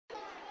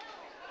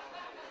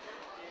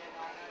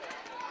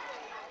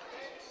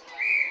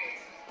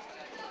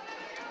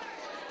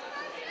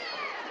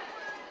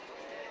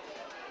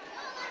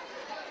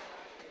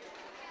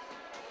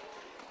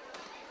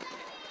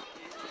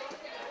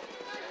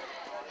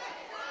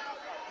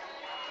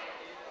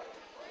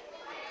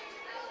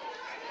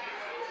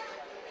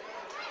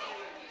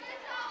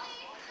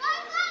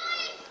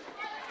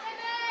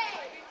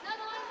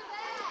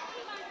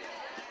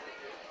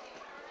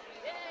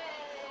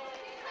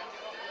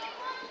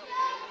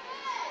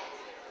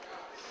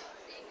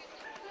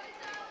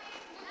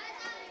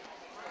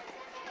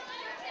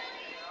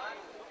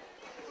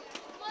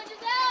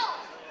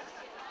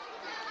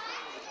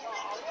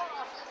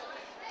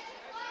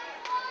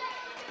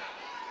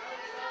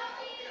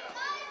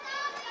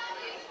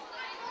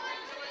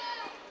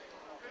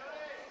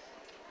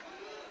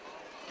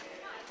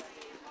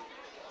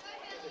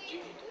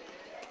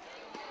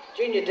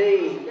Junior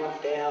D 1000,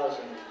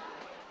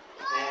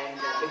 and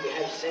I think we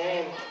have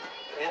Sam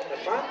out in the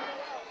front,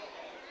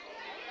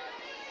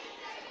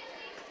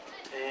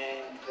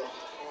 and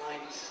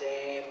behind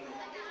Sam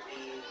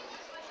is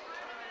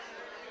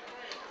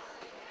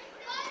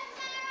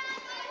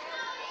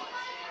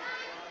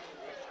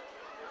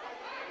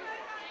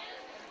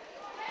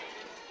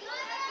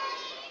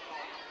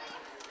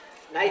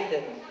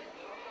Nathan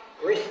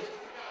Grist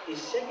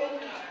is second,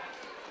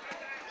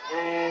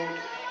 and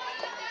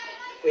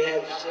we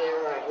have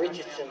Sarah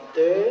Richardson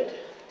third.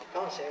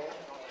 Come on, Sarah.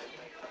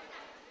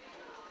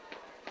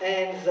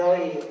 And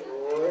Zoe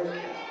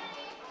Roca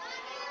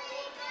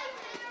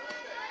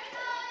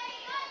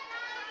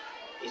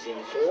is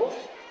in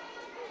fourth,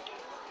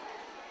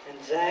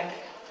 and Zach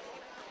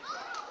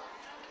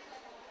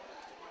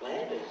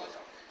Landers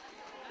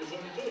is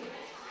in fifth,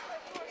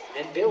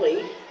 and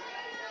Billy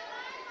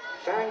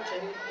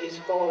Farrington is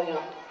following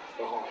up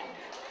behind.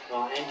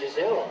 Oh, and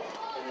Giselle. I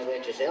don't know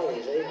where Giselle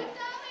is either.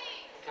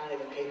 Can't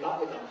even keep up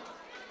with them.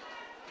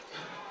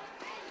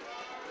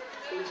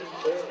 Who's in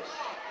first?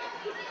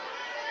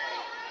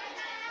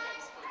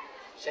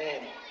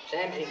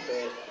 Sam's in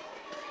first.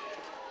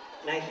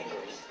 Nathan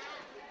Grist.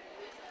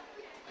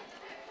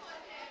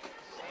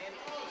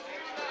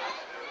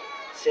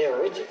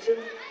 Sarah Richardson.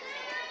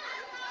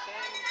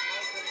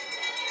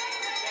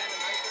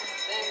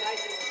 Sam,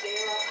 Nathan,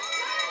 Sarah,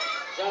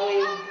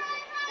 Zoe,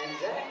 and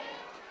Zach.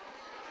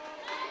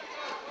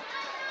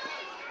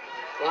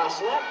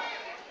 Last lap.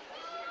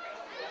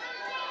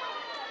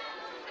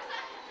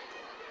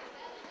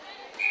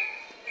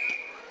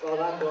 Well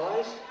done,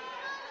 guys.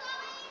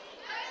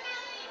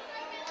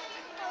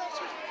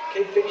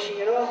 Keep finishing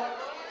it off.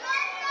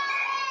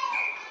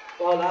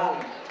 Well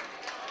done.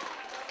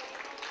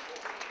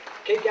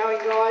 Keep going,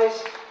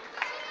 guys.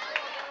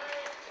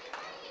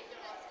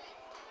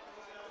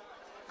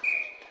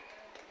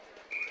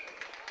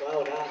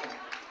 Well done.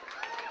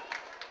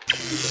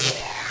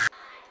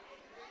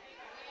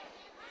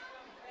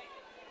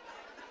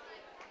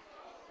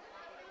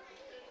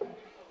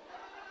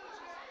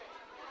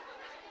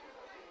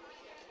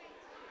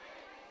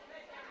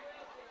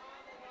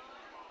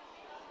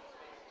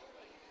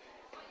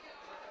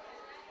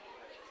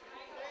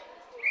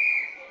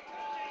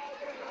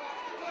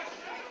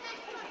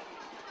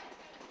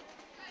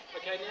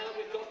 Okay, now that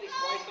we've got this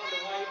race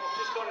underway, I've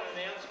just got an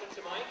announcement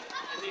to make,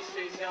 and this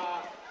is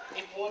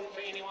important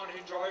for anyone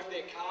who drove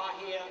their car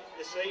here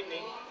this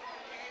evening.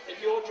 If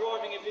you're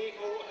driving a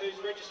vehicle whose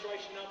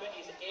registration number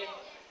is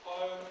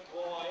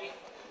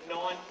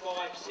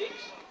FOY956,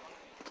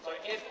 so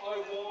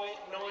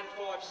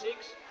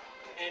FOY956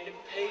 and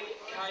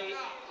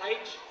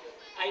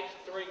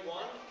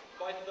PKH831,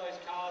 both of those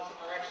cars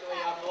are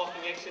actually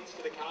blocking exits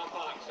to the car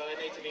park, so they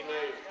need to be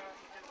moved.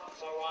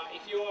 So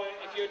if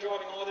you're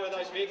driving either of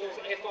those vehicles,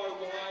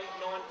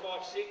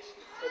 FOY956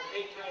 or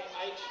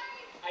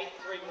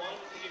PKH831,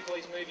 could you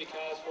please move your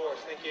cars for us?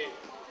 Thank you.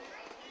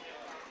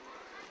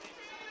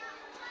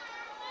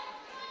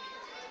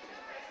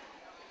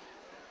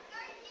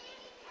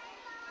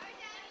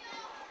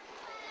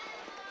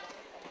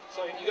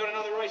 So you've got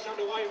another race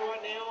underway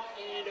right now,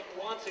 and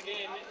once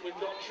again we've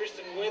got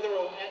Tristan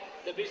Weatherall at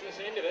the business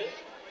end of it.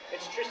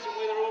 It's Tristan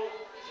Weatherall,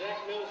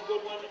 Zach Mills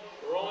Goodwin,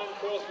 Ryan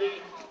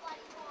Crosby.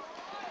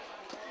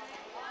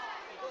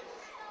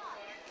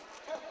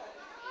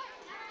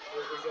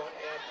 What have we got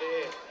out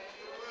there?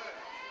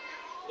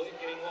 Luke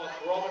getting lost.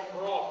 Robin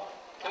Brock,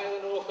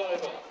 Kayla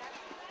Northover,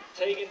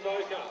 Tegan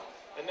Boker,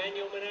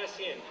 Emmanuel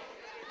Manassian,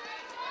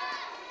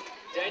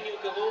 Daniel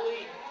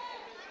Galuli,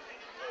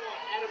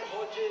 Adam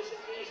Hodges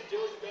is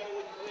doing battle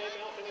with Claire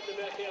Malcolm at the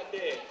back out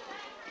there.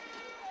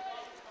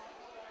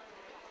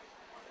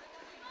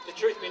 The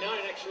truth be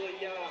known,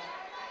 actually,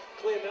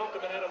 Claire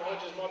Malcolm and Adam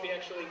Hodges might be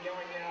actually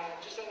going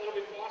just a little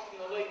bit faster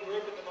than the lead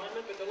group at the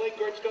moment, but the lead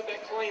group's got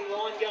that clean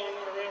line going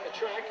on around the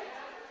track,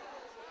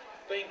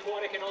 being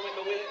quite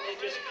economical with it.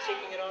 They're just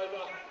ticking it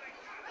over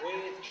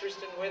with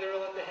Tristan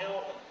Weatherall at the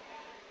helm.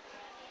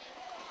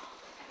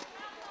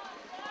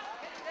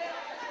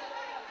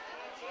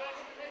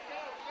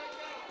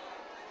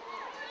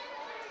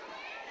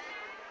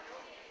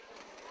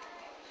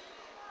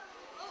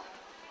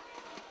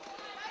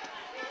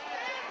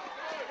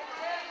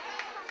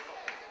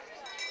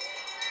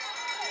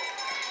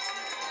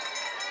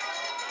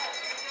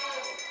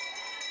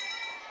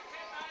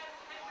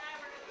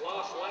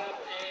 Last lap,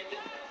 and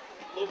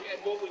look at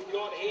what we've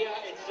got here.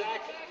 It's Zach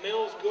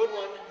Mills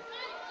Goodwin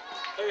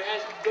who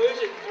has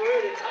boozed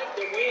through to take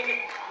the win.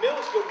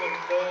 Mills Goodwin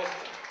first,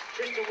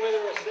 Tristan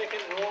Weatherall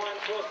second, Ryan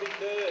Crosby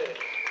third.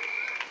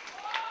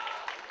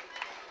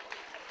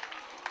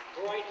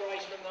 Great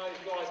race from those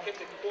guys, kept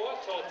it quite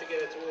tight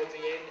together towards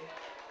the end,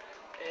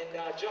 and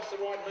just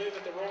the right move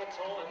at the right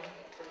time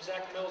from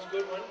Zach Mills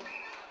Goodwin,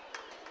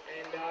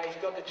 and he's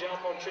got the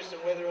jump on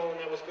Tristan Weatherall,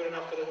 and that was good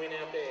enough for the win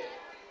out there.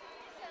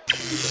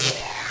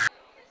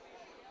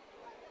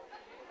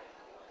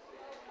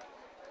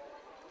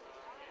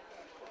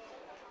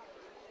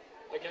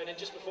 Okay, now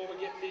just before we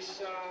get this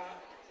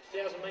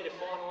 1,000 metre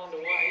final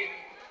underway,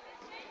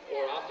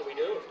 or after we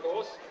do, of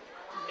course.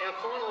 Our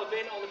final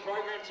event on the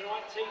program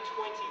tonight,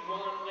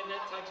 T21, when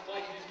that takes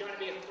place, is going to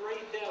be a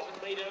 3,000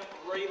 metre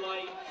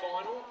relay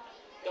final.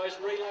 Those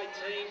relay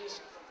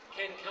teams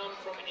can come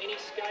from any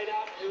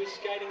skater who is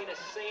skating in a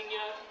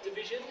senior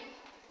division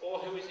or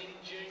who is in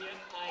junior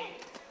A.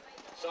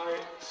 So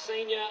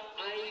senior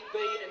A, B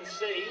and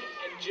C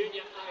and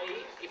junior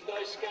A, if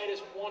those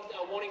skaters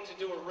are wanting to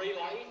do a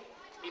relay,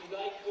 if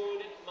they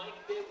could make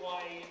their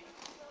way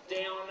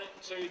down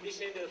to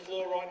this end of the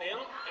floor right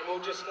now, and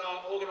we'll just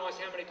organise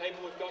how many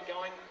people we've got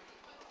going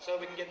so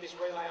we can get this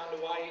relay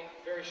underway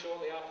very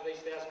shortly after these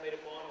 1,000 metre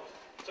finals.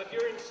 So if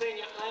you're in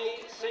senior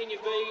A,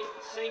 senior B,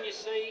 senior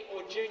C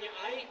or junior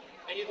A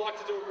and you'd like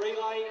to do a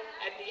relay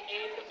at the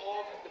end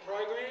of the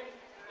program,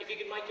 if you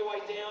can make your way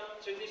down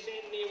to this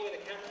end near where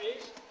the camera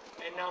is,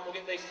 and we'll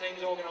get these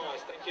teams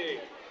organised. Thank you.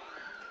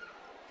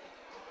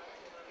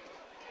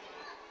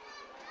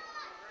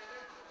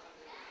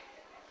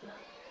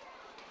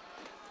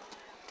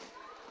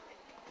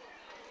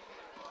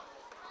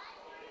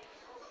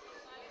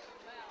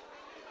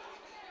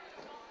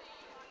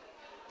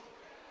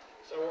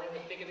 So we're in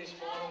the thick of this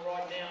final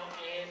right now,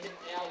 and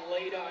our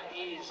leader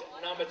is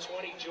number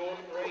 20,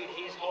 Jordan Reed.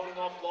 He's holding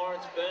off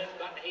Lawrence Byrne,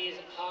 but he is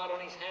hard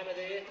on his hammer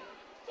there.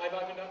 They've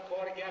opened up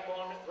quite a gap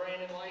on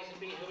Brandon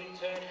Lazenby, who in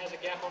turn has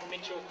a gap on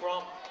Mitchell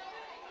Crump.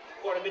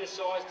 Quite a bit of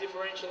size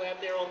differential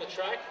out there on the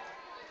track,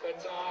 but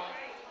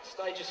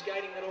stage of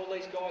skating that all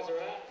these guys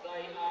are at,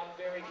 they are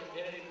very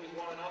competitive with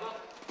one another.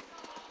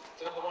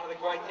 It's another one of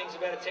the great things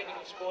about a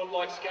technical sport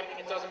like skating.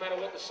 It doesn't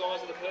matter what the size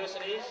of the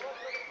person is.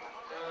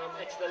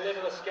 It's the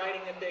level of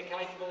skating that they're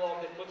capable of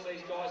that puts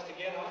these guys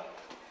together.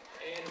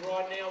 And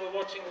right now we're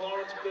watching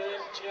Lawrence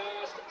Byrne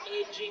just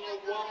edging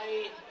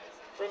away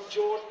from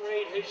Jordan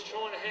Reed, who's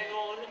trying to hang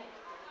on.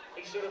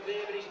 He's sort of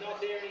there, but he's not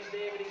there, and he's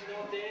there, but he's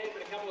not there.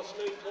 But a couple of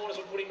smooth corners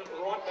will put him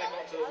right back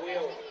onto the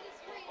wheel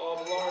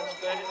of Lawrence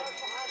Byrne.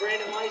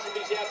 Brandon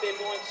Lazenby's out there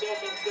by himself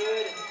in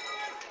third.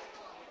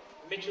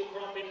 Mitchell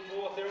Crump in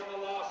fourth. They're on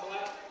the last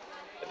lap.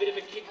 A bit of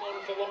a kick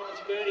on for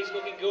Lawrence Byrne. He's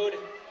looking good.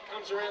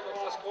 Comes around the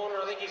last corner.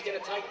 I think he's going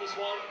to take this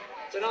one.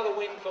 It's another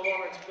win for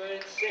Lawrence Byrne.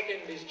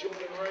 Second is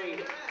Jordan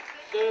Reed.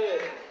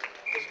 Third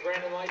is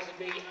Brandon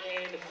Lazenby.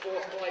 And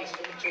fourth place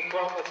for Mitchell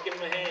Crump. Let's give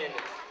him a hand.